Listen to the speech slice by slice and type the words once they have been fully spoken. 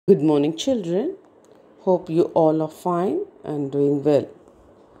Good morning, children. Hope you all are fine and doing well.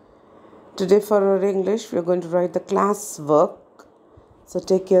 Today, for our English, we are going to write the class work. So,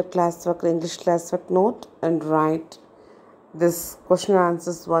 take your classwork, English classwork note, and write this question and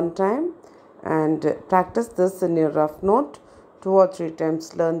answers one time and practice this in your rough note 2 or 3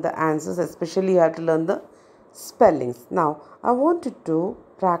 times. Learn the answers, especially you have to learn the spellings. Now, I want you to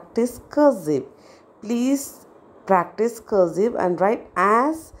practice cursive. Please practice cursive and write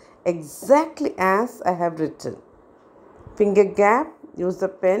as exactly as I have written. Finger gap, use the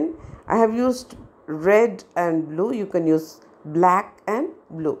pen. I have used red and blue. You can use black and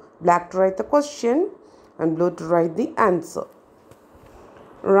blue. Black to write the question and blue to write the answer.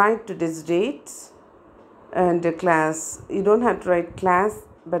 Write today's dates and the class. You don't have to write class,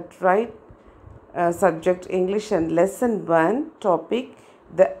 but write subject English and lesson 1 topic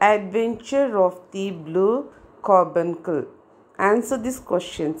the adventure of the blue carbuncle. Answer these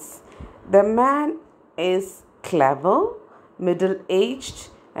questions. The man is clever, middle-aged,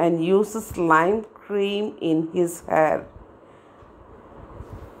 and uses lime cream in his hair.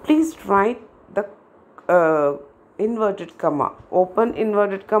 Please write the inverted comma. Open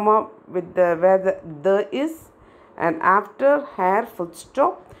inverted comma with where the is, and after hair full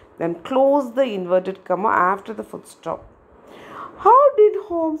stop, then close the inverted comma after the full stop. How did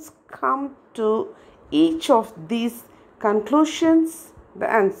Holmes come to each of these conclusions? The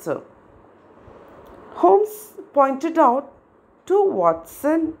answer. Holmes pointed out to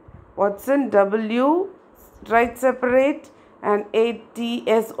Watson. Watson, W, write separate, and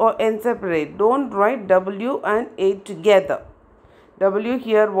A-T-S-O-N separate. Don't write W and A together. W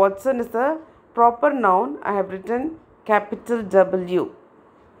here, Watson is a proper noun. I have written capital W.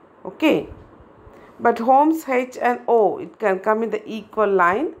 Okay. But Holmes, H and O, it can come in the equal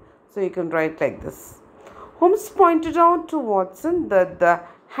line. So you can write like this. Holmes pointed out to Watson that the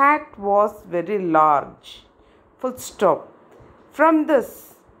hat was very large. Full stop. From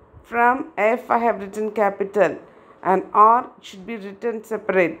F I have written capital and R should be written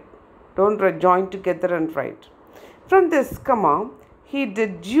separate. Don't join together and write. From this, comma, he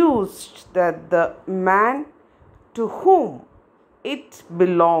deduced that the man to whom it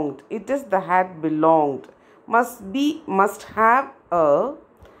belonged, it is the hat belonged, must have a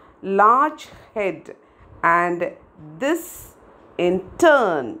large head, and this in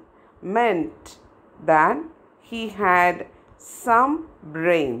turn meant that he had some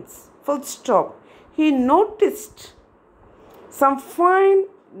brains. Full stop. He noticed some fine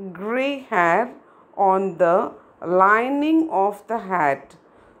grey hair on the lining of the hat.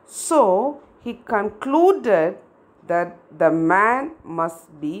 So he concluded that the man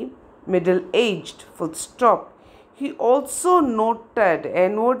must be middle-aged. Full stop. He also noted,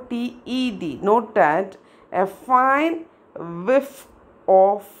 N-O-T-E-D, noted a fine whiff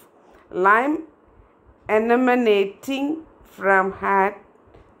of lime emanating from the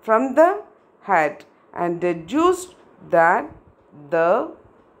hat, and deduced that the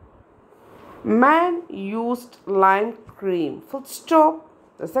man used lime cream. Full stop.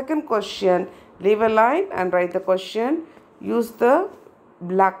 The second question, leave a line and write the question. Use the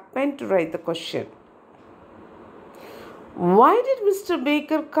black pen to write the question. Why did Mr.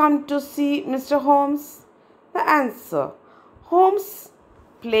 Baker come to see Mr. Holmes? The answer. Holmes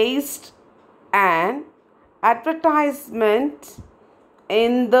placed an advertisement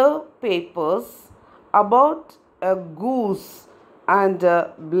in the papers about a goose and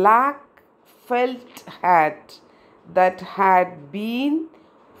a black felt hat that had been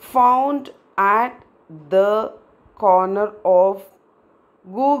found at the corner of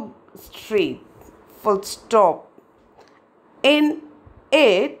Goog Street. Full stop. In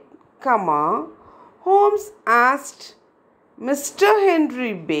it, comma, Holmes asked Mr.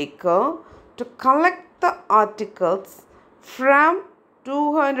 Henry Baker to collect the articles from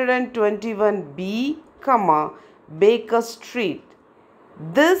 221B, Baker Street.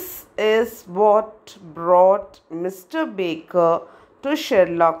 This is what brought Mr. Baker to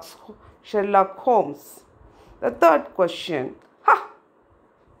Sherlock Holmes. The third question,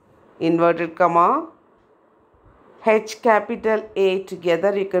 inverted comma, H capital A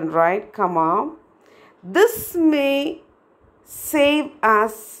together you can write, comma. This may save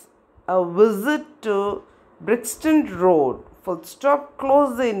us a visit to Brixton Road. Full stop,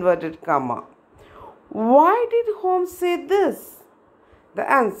 close the inverted comma. Why did Holmes say this? The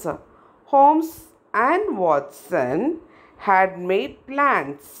answer. Holmes and Watson had made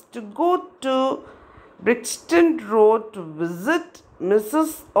plans to go to Brixton Road to visit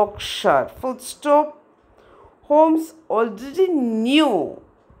Mrs. Oakshire. Full stop. Holmes already knew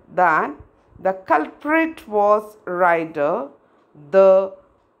that the culprit was Ryder, the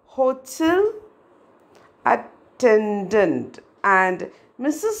hotel attendant and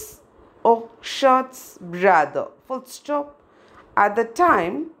Mrs. Oakshot's brother. Full stop. At the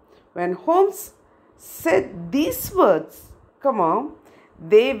time when Holmes said these words,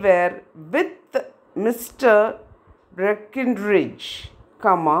 they were with Mr. Breckinridge,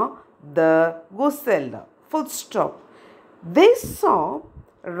 the gooseller. Full stop. They saw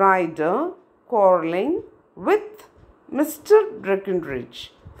Ryder quarrelling with Mr.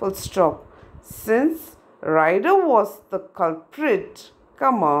 Breckinridge. Full stop. Since Ryder was the culprit,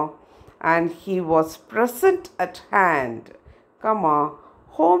 and he was present at hand,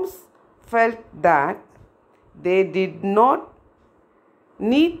 Holmes felt that they did not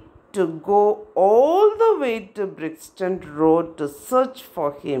need to go all the way to Brixton Road to search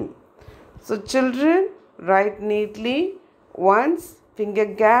for him. So children, write neatly once, finger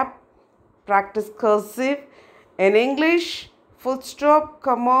gap, practice cursive. In English, full stop,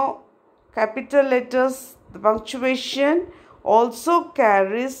 comma, capital letters, the punctuation also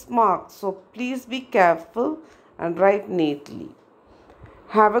carries marks. So please be careful and write neatly.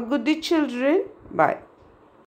 Have a good day, children. Bye.